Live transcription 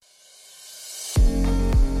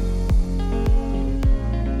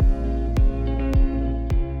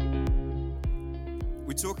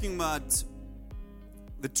talking about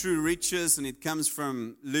the true riches, and it comes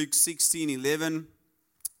from Luke 16:11,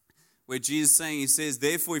 where Jesus he says,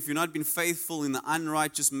 therefore, if you've not been faithful in the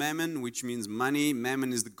unrighteous mammon, which means money,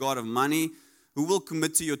 mammon is the god of money, who will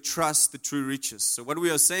commit to your trust the true riches? So what we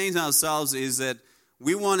are saying to ourselves is that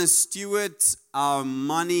we want to steward our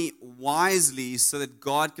money wisely so that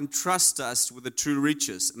God can trust us with the true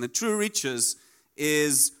riches. And the true riches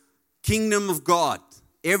is kingdom of God.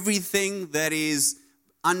 Everything that is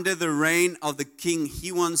under the reign of the King,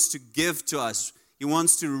 He wants to give to us. He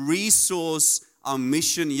wants to resource our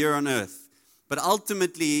mission here on earth. But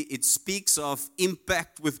ultimately, it speaks of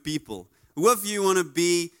impact with people. Who of you want to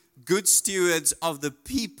be good stewards of the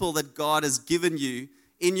people that God has given you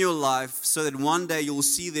in your life so that one day you'll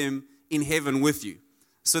see them in heaven with you?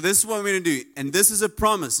 So this is what we're going to do. And this is a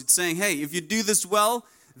promise. It's saying, hey, if you do this well,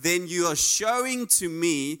 then you are showing to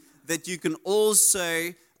me that you can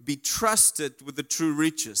also be trusted with the true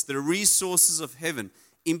riches, the resources of heaven,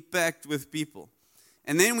 impact with people.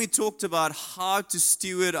 And then we talked about how to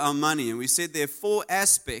steward our money. And we said there are 4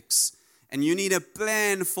 aspects, and you need a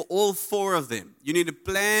plan for all 4 of them. You need a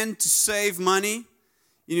plan to save money.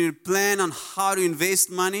 You need a plan on how to invest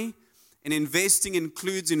money. And investing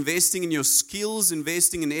includes investing in your skills,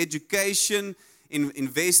 investing in education,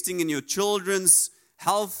 investing in your children's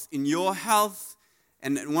health, in your health.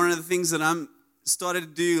 And one of the things that I'm started to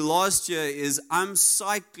do last year is I'm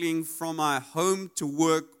cycling from my home to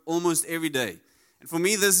work almost every day. And for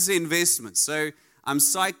me, this is an investment. So I'm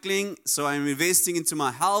cycling, so I'm investing into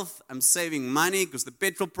my health. I'm saving money because the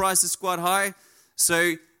petrol price is quite high.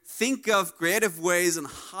 So think of creative ways on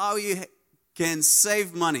how you can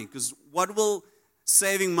save money. Because what will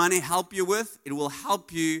saving money help you with? It will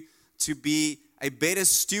help you to be a better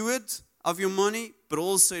steward of your money, but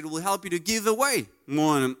also it will help you to give away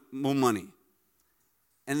more money.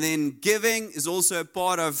 And then giving is also a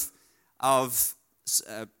part of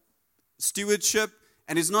stewardship,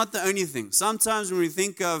 and it's not the only thing. Sometimes when we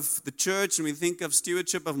think of the church and we think of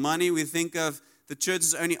stewardship of money, we think of the church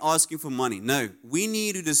is only asking for money. No, we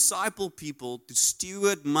need to disciple people to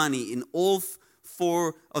steward money in all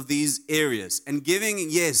 4 of these areas. And giving,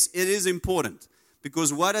 yes, it is important.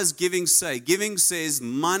 Because what does giving say? Giving says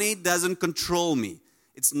money doesn't control me.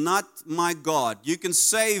 It's not my God. You can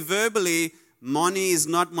say verbally, money is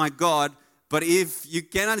not my God, but if you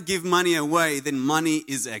cannot give money away, then money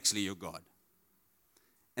is actually your God.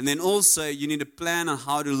 And then also, you need a plan on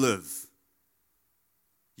how to live.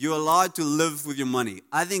 You're allowed to live with your money.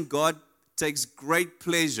 I think God takes great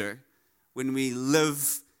pleasure when we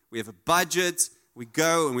live. We have a budget, we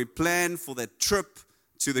go and we plan for that trip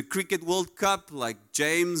to the Cricket World Cup like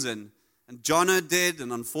James and Jono did.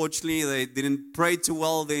 And unfortunately, they didn't pray too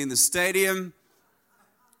well there in the stadium.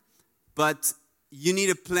 But you need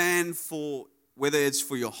a plan for whether it's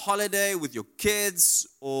for your holiday with your kids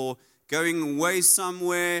or going away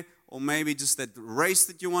somewhere or maybe just that race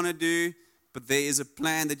that you want to do. But there is a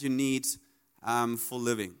plan that you need for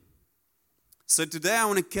living. So today I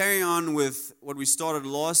want to carry on with what we started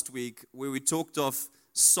last week where we talked of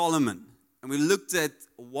Solomon. And we looked at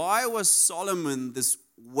why was Solomon this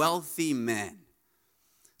wealthy man.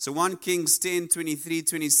 So 1 Kings 10, 23,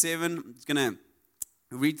 27. I'm just going to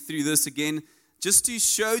read through this again just to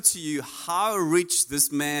show to you how rich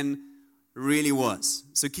this man really was.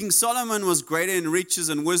 So King Solomon was greater in riches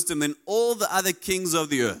and wisdom than all the other kings of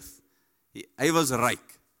the earth. Hy was rijk.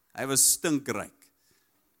 Hy was stinkryk.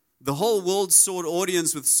 The whole world sought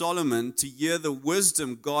audience with Solomon to hear the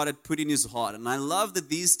wisdom God had put in his heart. And I love that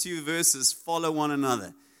these 2 verses follow one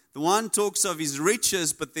another. The one talks of his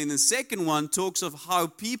riches, but then the second one talks of how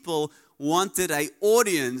people wanted an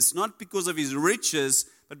audience, not because of his riches,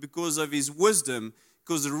 but because of his wisdom.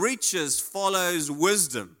 Because riches follows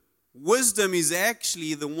wisdom. Wisdom is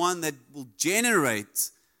actually the one that will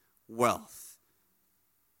generate wealth.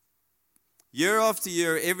 Year after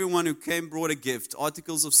year, everyone who came brought a gift,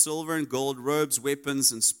 articles of silver and gold, robes,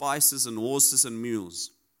 weapons, and spices, and horses and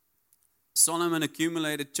mules. Solomon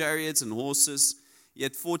accumulated chariots and horses. He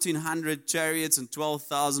had 1,400 chariots and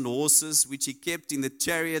 12,000 horses, which he kept in the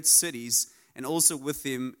chariot cities and also with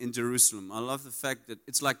him in Jerusalem. I love the fact that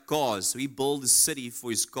it's like cars. He built a city for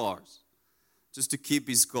his cars, just to keep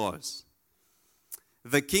his cars.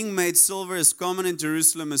 The king made silver as common in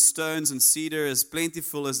Jerusalem as stones, and cedar as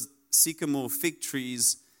plentiful as sycamore fig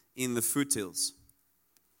trees in the foothills.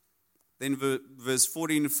 Then verse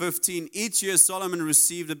 14 and 15, each year Solomon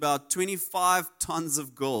received about 25 tons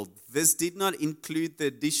of gold. This did not include the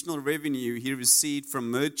additional revenue he received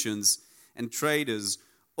from merchants and traders,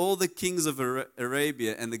 all the kings of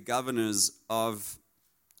Arabia and the governors of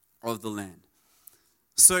the land.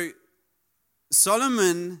 So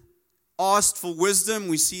Solomon asked for wisdom.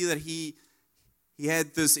 We see that he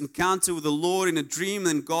had this encounter with the Lord in a dream,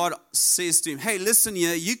 and God says to him, hey, listen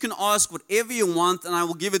here, you can ask whatever you want and I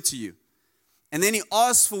will give it to you. And then he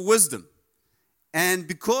asked for wisdom. And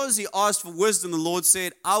because he asked for wisdom, the Lord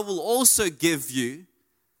said, I will also give you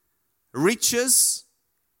riches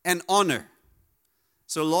and honor.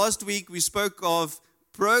 So last week we spoke of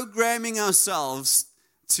programming ourselves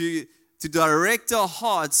to direct our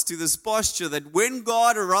hearts to this posture that when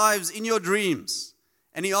God arrives in your dreams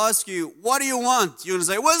and He asks you, what do you want? You're going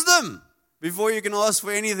to say, wisdom, before you can ask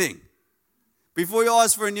for anything. Before you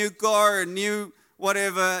ask for a new car, a new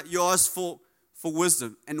whatever, you ask for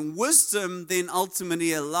wisdom. And wisdom then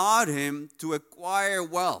ultimately allowed him to acquire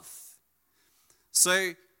wealth.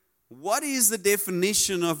 So what is the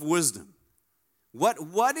definition of wisdom?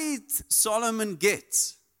 What did Solomon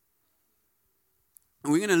get?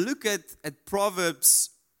 And we're going to look at Proverbs,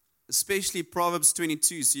 especially Proverbs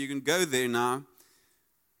 22, so you can go there now.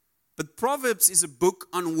 But Proverbs is a book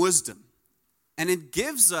on wisdom, and it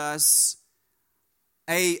gives us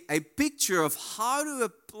a picture of how to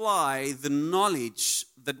apply the knowledge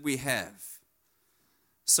that we have.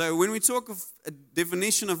 So when we talk of a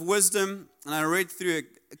definition of wisdom, and I read through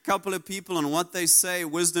a couple of people on what they say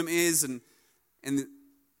wisdom is, and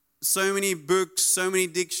so many books, so many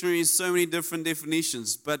dictionaries, so many different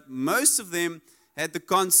definitions. But most of them had the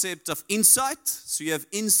concept of insight. So you have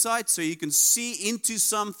insight, so you can see into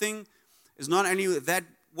something. It's not only that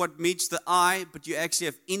what meets the eye, but you actually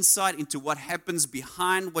have insight into what happens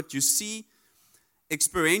behind what you see.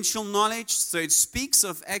 Experiential knowledge, so it speaks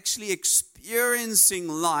of actually experiencing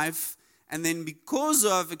life. And then because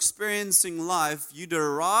of experiencing life, you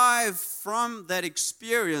derive from that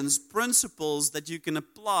experience principles that you can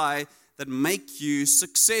apply that make you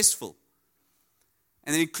successful.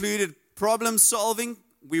 And it included problem solving.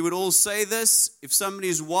 We would all say this. If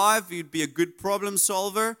somebody's wife, you'd be a good problem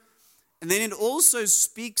solver. And then it also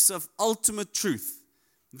speaks of ultimate truth.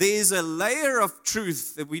 There's a layer of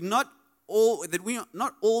truth that we're not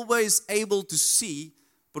always able to see,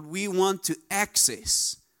 but we want to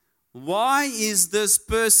access. Why is this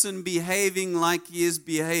person behaving like he is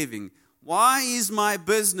behaving? Why is my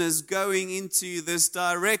business going into this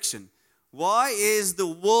direction? Why is the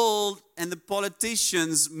world and the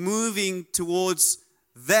politicians moving towards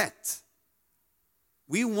that?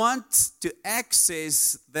 We want to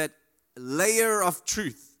access that layer of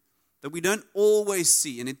truth that we don't always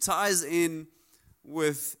see, and it ties in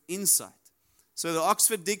with insight. So the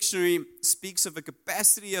Oxford Dictionary speaks of a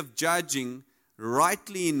capacity of judging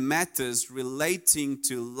rightly in matters relating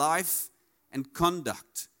to life and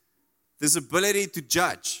conduct. This ability to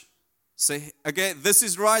judge. Say, okay, this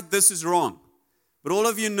is right, this is wrong. But all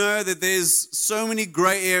of you know that there's so many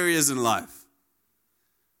gray areas in life.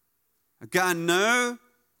 Okay, I know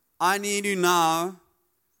I need to now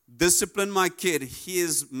discipline my kid. He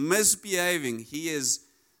is misbehaving. He is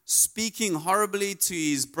speaking horribly to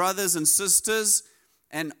his brothers and sisters.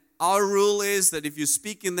 And our rule is that if you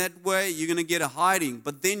speak in that way, you're going to get a hiding.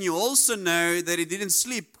 But then you also know that he didn't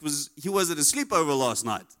sleep because he was at a sleepover last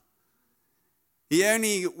night. He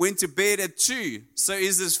only went to bed at 2. So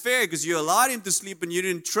is this fair? Because you allowed him to sleep and you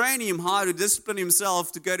didn't train him how to discipline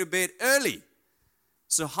himself to go to bed early.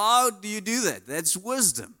 So how do you do that? That's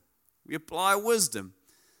wisdom. We apply wisdom.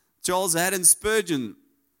 Charles Haddon Spurgeon,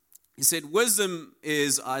 he said, wisdom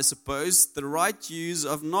is, I suppose, the right use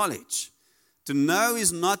of knowledge. To know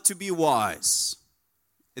is not to be wise.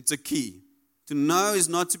 It's a key. To know is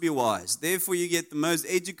not to be wise. Therefore, you get the most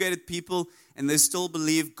educated people and they still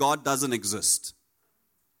believe God doesn't exist.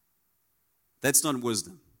 That's not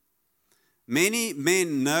wisdom. Many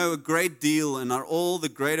men know a great deal and are all the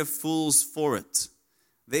greater fools for it.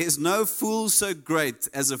 There is no fool so great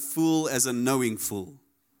as a knowing fool.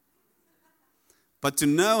 But to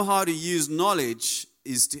know how to use knowledge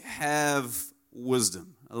is to have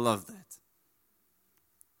wisdom. I love that.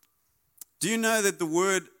 Do you know that the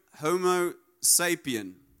word Homo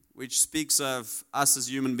sapien, which speaks of us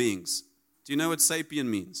as human beings, do you know what sapien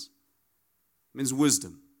means? It means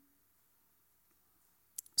wisdom.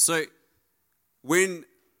 So when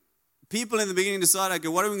people in the beginning decided, okay,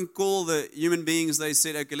 what do we call the human beings? They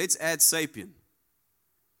said, okay, let's add sapien.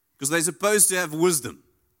 Because they're supposed to have wisdom.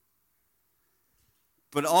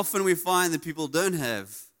 But often we find that people don't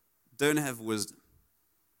have wisdom.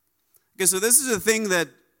 Okay, so this is a thing that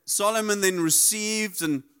Solomon then received,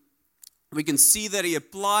 and we can see that he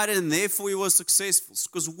applied it, and therefore he was successful.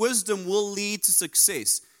 Because wisdom will lead to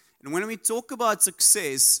success. And when we talk about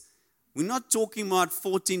success, we're not talking about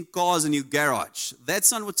 14 cars in your garage.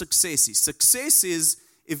 That's not what success is. Success is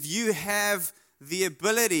if you have the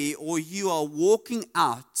ability, or you are walking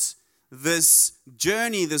out this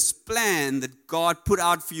journey, this plan that God put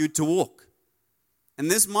out for you to walk. And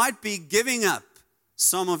this might be giving up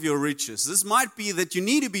some of your riches. This might be that you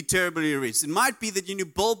need to be terribly rich. It might be that you need to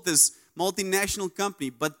build this multinational company.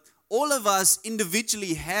 But all of us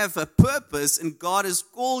individually have a purpose, and God has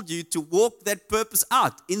called you to walk that purpose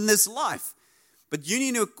out in this life. But you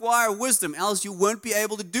need to acquire wisdom, else you won't be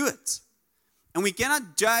able to do it. And we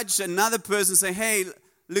cannot judge another person and say, hey,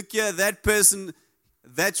 look here, that person,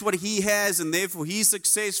 that's what he has, and therefore he's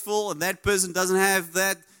successful, and that person doesn't have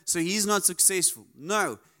that, so he's not successful.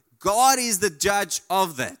 No, God is the judge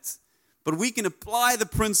of that. But we can apply the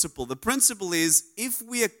principle. The principle is, if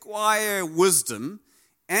we acquire wisdom,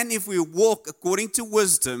 and if we walk according to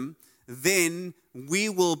wisdom, then we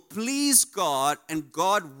will please God, and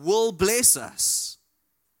God will bless us.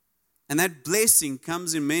 And that blessing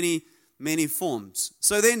comes in many, many forms.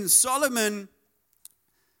 So then Solomon,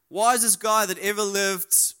 wisest guy that ever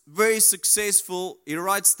lived, very successful. He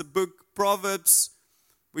writes the book Proverbs,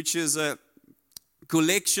 which is a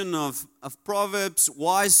collection of proverbs,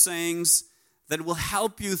 wise sayings that will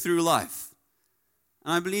help you through life.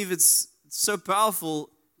 And I believe it's so powerful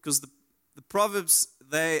because the Proverbs,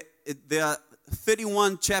 there are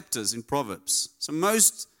 31 chapters in Proverbs. So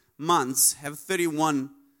most months have 31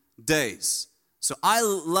 days. So I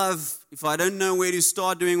love, if I don't know where to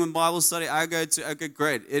start doing one Bible study, I go to, okay,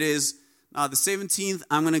 great. It is now the 17th,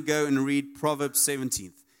 I'm going to go and read Proverbs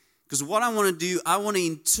 17th. Because what I want to do, I want to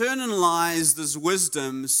internalize this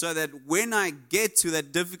wisdom so that when I get to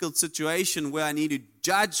that difficult situation where I need to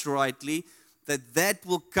judge rightly, that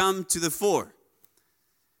will come to the fore.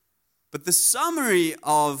 But the summary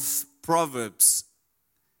of Proverbs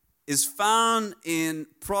is found in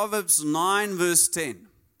Proverbs 9 verse 10.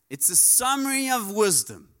 It's a summary of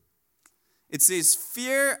wisdom. It says,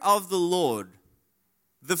 fear of the Lord.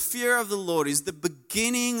 The fear of the Lord is the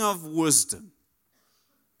beginning of wisdom.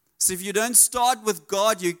 So if you don't start with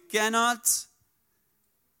God, you cannot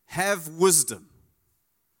have wisdom.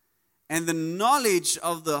 And the knowledge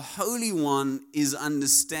of the Holy One is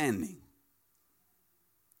understanding.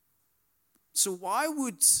 So why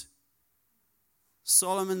would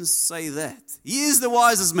Solomon say that? He is the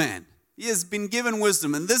wisest man. He has been given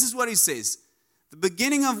wisdom. And this is what he says. The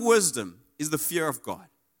beginning of wisdom is the fear of God.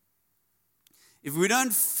 If we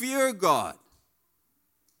don't fear God,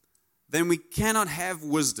 then we cannot have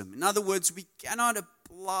wisdom. In other words, we cannot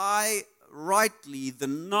apply rightly the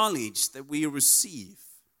knowledge that we receive.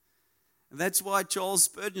 And that's why Charles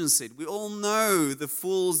Spurgeon said, we all know the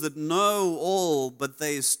fools that know all, but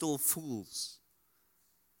they are still fools.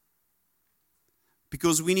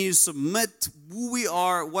 Because we need to submit who we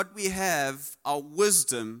are, what we have, our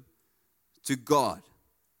wisdom to God.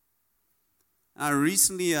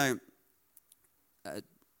 Recently,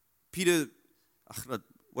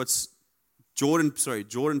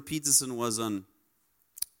 Jordan Peterson was on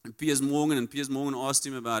Piers Morgan, and Piers Morgan asked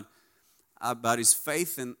him about his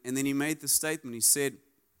faith, and then he made the statement. He said,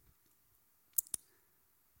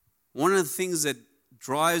 one of the things that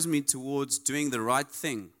drives me towards doing the right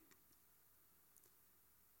thing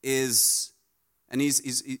is, and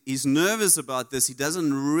he's nervous about this, he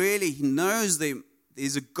knows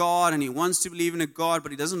there's a God, and he wants to believe in a God,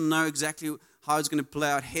 but he doesn't know exactly how it's going to play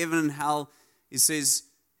out, heaven and hell. He says,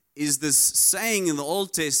 is this saying in the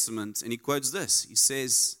Old Testament, and he quotes this, he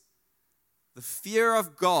says, the fear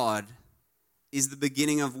of God is the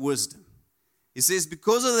beginning of wisdom. He says,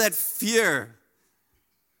 because of that fear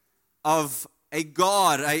of a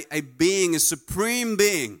God, a being, a supreme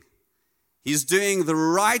being, he's doing the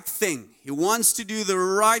right thing. He wants to do the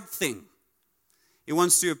right thing. He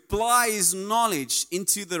wants to apply his knowledge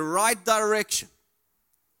into the right direction.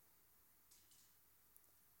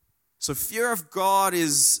 So fear of God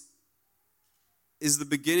is the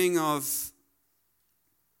beginning of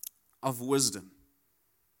wisdom.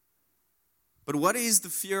 But what is the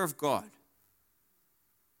fear of God?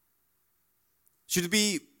 Should it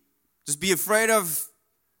be just be afraid of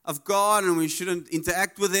God and we shouldn't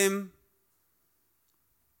interact with Him?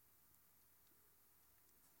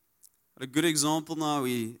 But a good example now,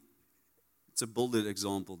 it's a builded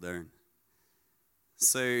example, Darren.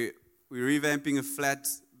 So we're revamping a flat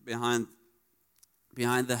behind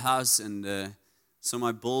the house, and so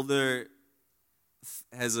my builder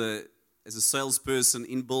has a salesperson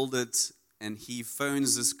in Builded, and he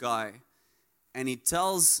phones this guy, and he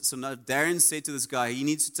tells, so now Darren said to this guy, he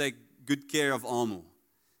needs to take good care of Amo,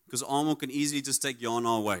 because Amo can easily just take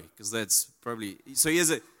Yana away, because that's probably, so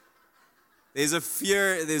there's a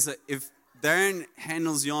fear, if Darren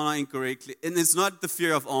handles Yana incorrectly, and it's not the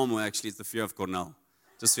fear of Amo actually, it's the fear of Cornell,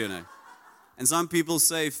 just so you know. And some people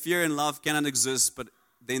say fear and love cannot exist, but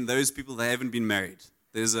then those people, they haven't been married.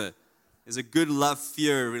 There's a good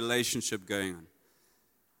love-fear relationship going on.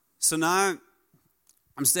 So now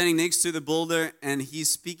I'm standing next to the builder, and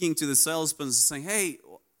he's speaking to the salesperson saying, hey,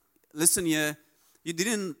 listen here, you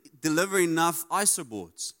didn't deliver enough ISO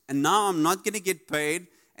boards. And now I'm not going to get paid,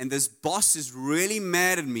 and this boss is really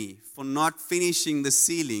mad at me for not finishing the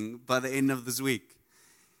ceiling by the end of this week.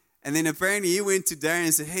 And then apparently he went to Darren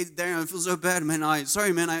and said, hey, Darren, I feel so bad, man. I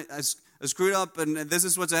screwed up, and this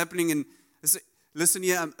is what's happening. And I said, listen,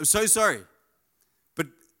 yeah, I'm so sorry. But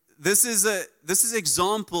this is an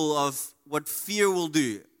example of what fear will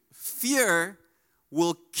do. Fear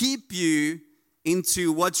will keep you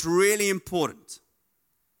into what's really important.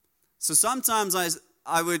 So sometimes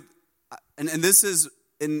I would, and this is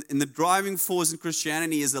in the driving force in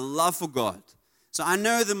Christianity is the love for God. So I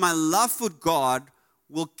know that my love for God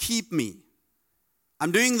will keep me.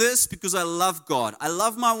 I'm doing this because I love God. I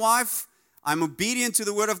love my wife. I'm obedient to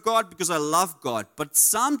the word of God because I love God. But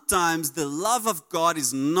sometimes the love of God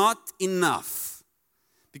is not enough.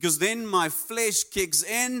 Because then my flesh kicks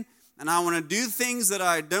in and I want to do things that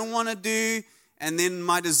I don't want to do. And then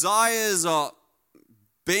my desires are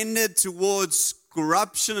bended towards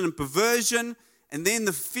corruption and perversion. And then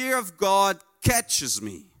the fear of God catches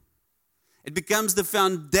me. It becomes the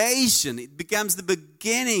foundation. It becomes the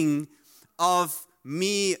beginning of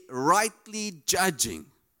me rightly judging.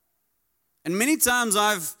 And many times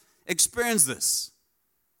I've experienced this.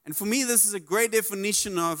 And for me, this is a great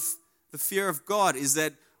definition of the fear of God, is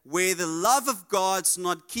that where the love of God's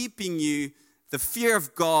not keeping you, the fear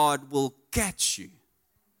of God will catch you.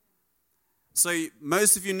 So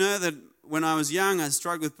most of you know that when I was young, I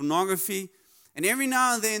struggled with pornography. And every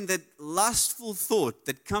now and then that lustful thought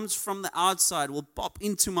that comes from the outside will pop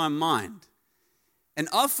into my mind. And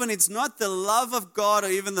often it's not the love of God or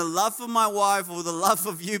even the love of my wife or the love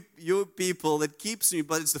of you people that keeps me,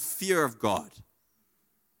 but it's the fear of God.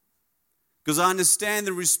 Because I understand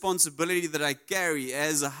the responsibility that I carry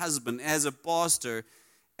as a husband, as a pastor,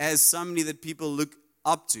 as somebody that people look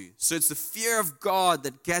up to. So it's the fear of God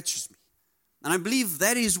that catches me. And I believe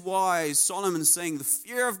that is why Solomon's saying the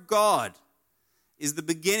fear of God is the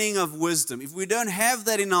beginning of wisdom. If we don't have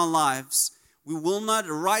that in our lives, we will not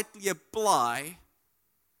rightly apply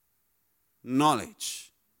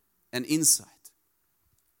knowledge and insight.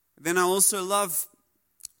 Then I also love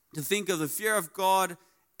to think of the fear of God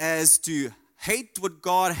as to hate what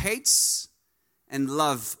God hates and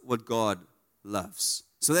love what God loves.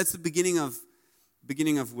 So that's the beginning of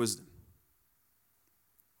wisdom.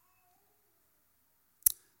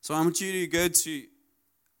 So I want you to go to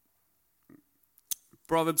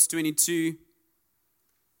Proverbs 22.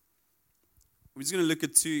 We're just going to look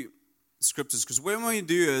at two scriptures, because what we want to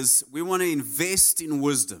do is we want to invest in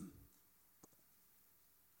wisdom.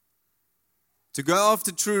 To go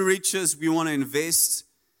after true riches, we want to invest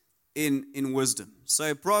in wisdom.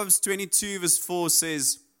 So Proverbs 22 verse 4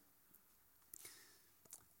 says,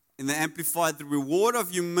 in the Amplified, the reward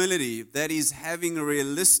of humility, that is having a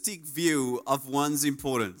realistic view of one's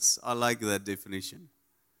importance. I like that definition.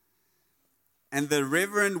 And the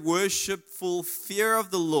reverent, worshipful fear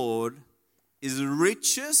of the Lord is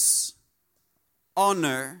riches,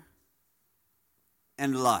 honor,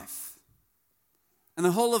 and life. And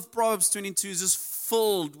the whole of Proverbs 22 is just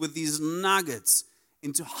filled with these nuggets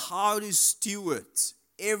into how to steward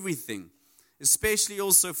everything, especially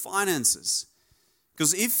also finances.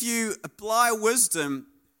 Because if you apply wisdom,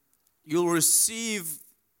 you'll receive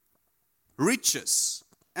riches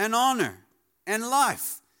and honor and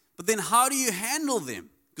life. But then how do you handle them?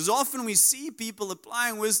 Because often we see people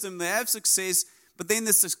applying wisdom, they have success, but then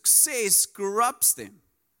the success corrupts them.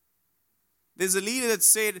 There's a leader that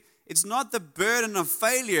said, it's not the burden of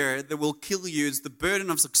failure that will kill you, it's the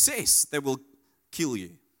burden of success that will kill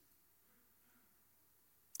you.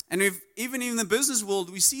 And even in the business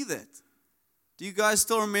world, we see that. Do you guys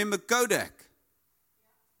still remember Kodak?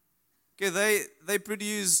 Okay, they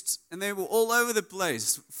produced, and they were all over the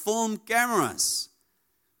place, film cameras.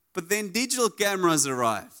 But then digital cameras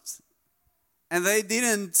arrived, and they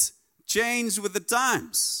didn't change with the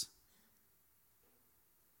times.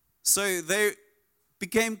 So they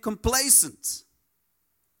became complacent.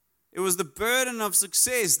 It was the burden of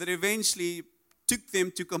success that eventually took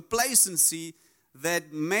them to complacency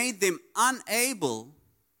that made them unable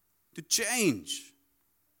to change.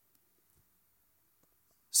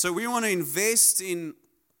 So we want to invest in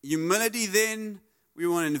humility then. We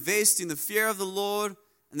want to invest in the fear of the Lord.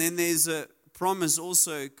 And then there's a promise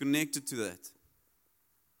also connected to that.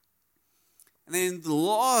 And then the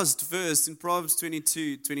last verse in Proverbs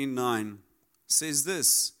 22:29 says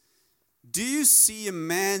this. do you see a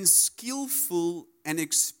man skillful and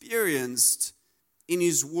experienced in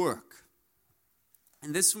his work?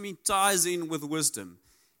 And this for me ties in with wisdom.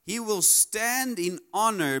 He will stand in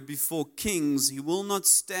honor before kings. He will not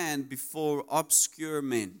stand before obscure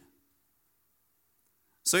men.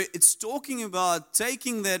 So it's talking about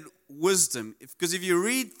taking that wisdom. Because if you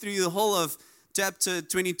read through the whole of chapter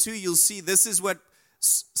 22, you'll see this is what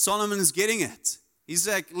Solomon is getting at. He's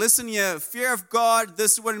like, listen here, fear of God,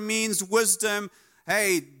 this is what it means, wisdom.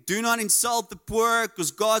 Hey, do not insult the poor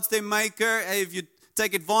because God's their maker. Hey, if you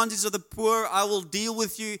take advantage of the poor, I will deal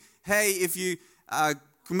with you. Hey, if you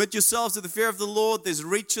commit yourselves to the fear of the Lord, there's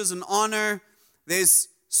riches and honor. There's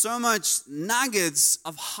so much nuggets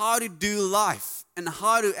of how to do life and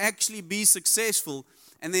how to actually be successful.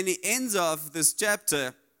 And then he ends off this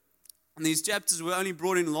chapter, and these chapters were only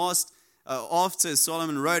brought in after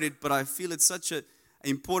Solomon wrote it, but I feel it's such an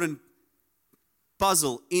important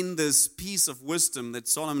puzzle in this piece of wisdom that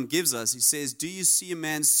Solomon gives us. He says, do you see a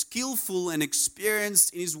man skillful and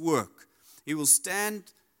experienced in his work? He will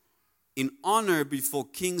stand in honor before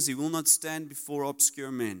kings. He will not stand before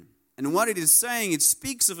obscure men. And what it is saying, it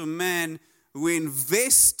speaks of a man who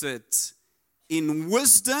invested in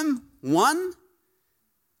wisdom, one.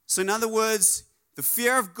 So in other words, the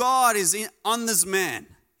fear of God is on this man.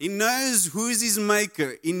 He knows who is his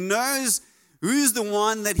maker. He knows who is the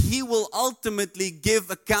one that he will ultimately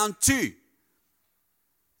give account to.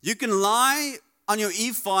 You can lie on your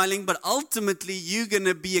e-filing, but ultimately you're going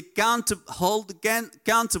to be accountable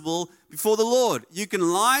before the Lord. You can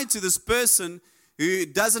lie to this person who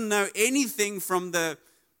doesn't know anything from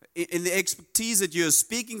in the expertise that you're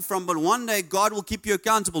speaking from, but one day God will keep you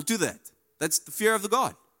accountable to that. That's the fear of the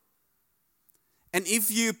God. And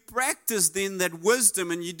if you practice then that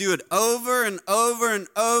wisdom and you do it over and over and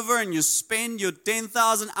over and you spend your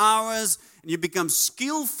 10,000 hours and you become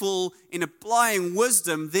skillful in applying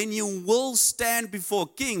wisdom, then you will stand before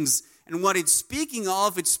kings. And what it's speaking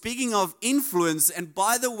of influence. And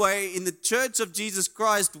by the way, in the Church of Jesus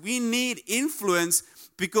Christ, we need influence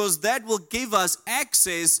because that will give us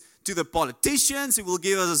access to the politicians. It will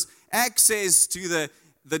give us access to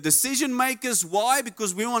the decision makers. Why?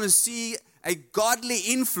 Because we want to see a godly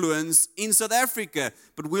influence in South Africa.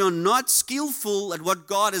 But we are not skillful at what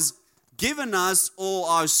God has given us, or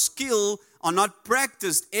our skill are not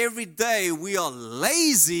practiced every day. We are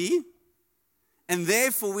lazy, and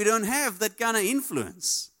therefore we don't have that kind of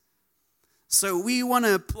influence. So we want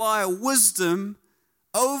to apply wisdom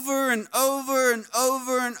over and over and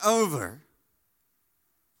over and over.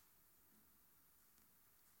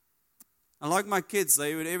 I like my kids.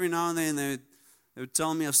 They would every now and then they would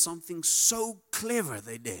tell me of something so clever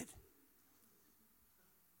they did.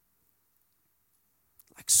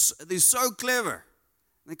 Like, they're so clever.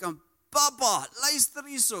 And they come, Papa, luister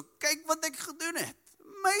hierso, kyk wat ek gedoen het.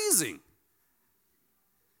 Amazing.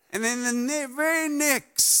 And then the very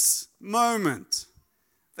next moment,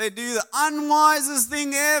 they do the unwisest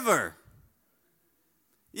thing ever.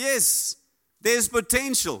 Yes, there's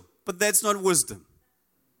potential, but that's not wisdom.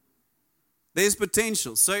 There's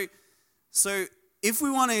potential. So if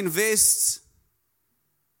we want to invest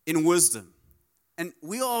in wisdom, and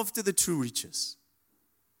we are after the true riches.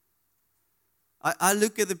 I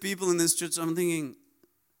look at the people in this church, I'm thinking,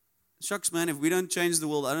 shucks man, if we don't change the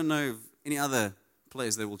world, I don't know of any other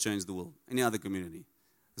place that will change the world, any other community.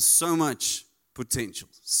 There's so much potential,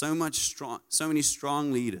 so many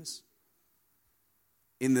strong leaders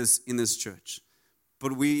in this church.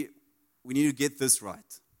 But we need to get this right.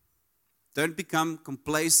 Don't become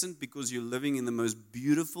complacent because you're living in the most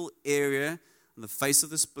beautiful area on the face of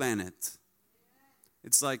this planet.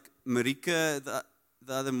 It's like Marika, the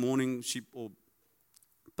other morning, she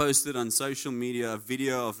posted on social media a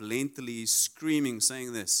video of Lentely screaming,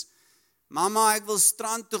 saying this, Mama, ek wil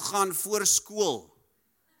strand toe gaan voor skool.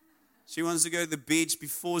 She wants to go to the beach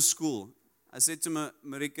before school. I said to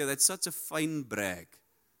Marika, that's such a fine brag.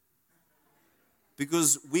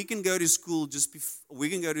 Because we can go to school we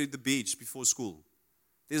can go to the beach before school.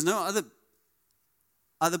 There's no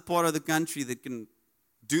other part of the country that can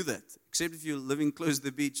do that, except if you're living close to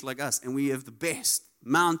the beach like us, and we have the best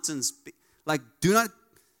mountains. Like, do not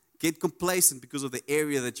get complacent because of the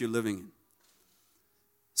area that you're living in.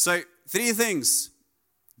 So, 3 things.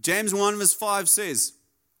 James 1 verse 5 says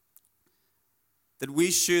that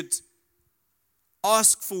we should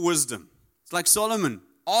ask for wisdom. It's like Solomon,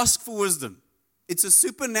 ask for wisdom. It's a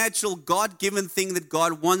supernatural, God-given thing that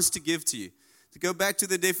God wants to give to you. To go back to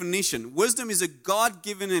the definition, wisdom is a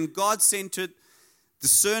God-given and God-centered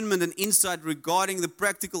discernment and insight regarding the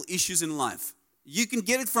practical issues in life. You can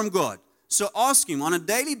get it from God. So ask Him on a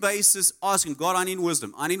daily basis, ask Him, God, I need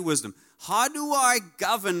wisdom. I need wisdom. how do I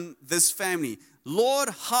govern this family? Lord,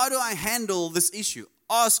 how do I handle this issue?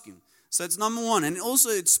 Ask Him. So it's number one. And also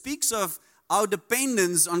it speaks of our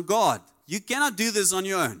dependence on God. You cannot do this on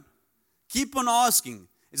your own. Keep on asking.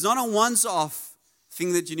 It's not a once-off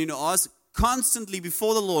thing that you need to ask. Constantly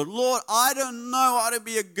before the Lord. Lord, I don't know how to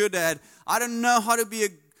be a good dad. I don't know how to be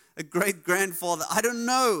a great grandfather. I don't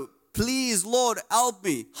know. Please, Lord, help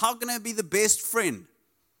me. How can I be the best friend?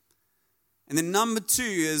 And then number two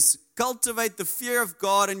is cultivate the fear of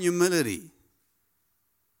God and humility.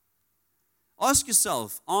 Ask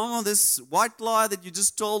yourself, this white lie that you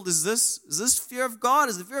just told, is this fear of God?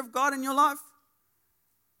 Is the fear of God in your life?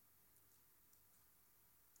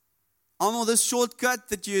 This shortcut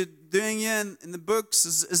that you're doing here in the books,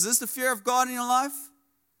 is this the fear of God in your life?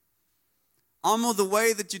 The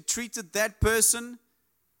way that you treated that person,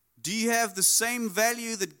 do you have the same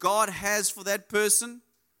value that God has for that person?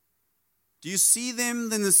 Do you see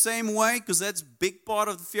them in the same way? Because that's a big part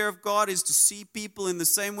of the fear of God, is to see people in the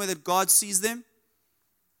same way that God sees them.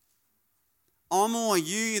 Are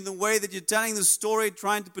you, in the way that you're telling the story,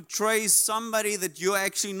 trying to portray somebody that you're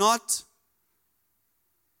actually not?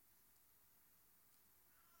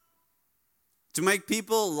 To make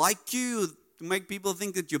people like you, to make people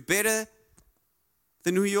think that you're better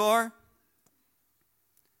than who you are.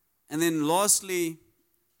 And then lastly,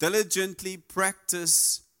 diligently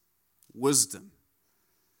practice wisdom.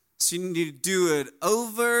 So you need to do it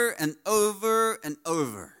over and over and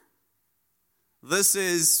over. This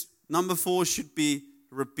is, number 4 should be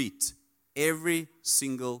repeat. Every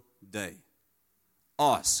single day.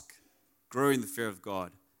 Ask. Grow in the fear of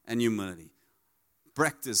God and humility.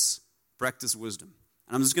 Practice wisdom.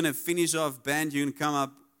 And I'm just going to finish off, band. You're going to come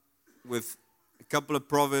up with a couple of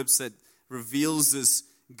proverbs that reveals this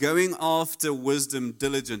going after wisdom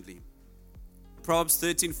diligently. Proverbs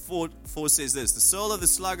 13:4 says this: the soul of the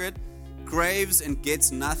sluggard craves and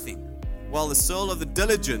gets nothing, while the soul of the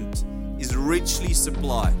diligent is richly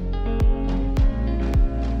supplied.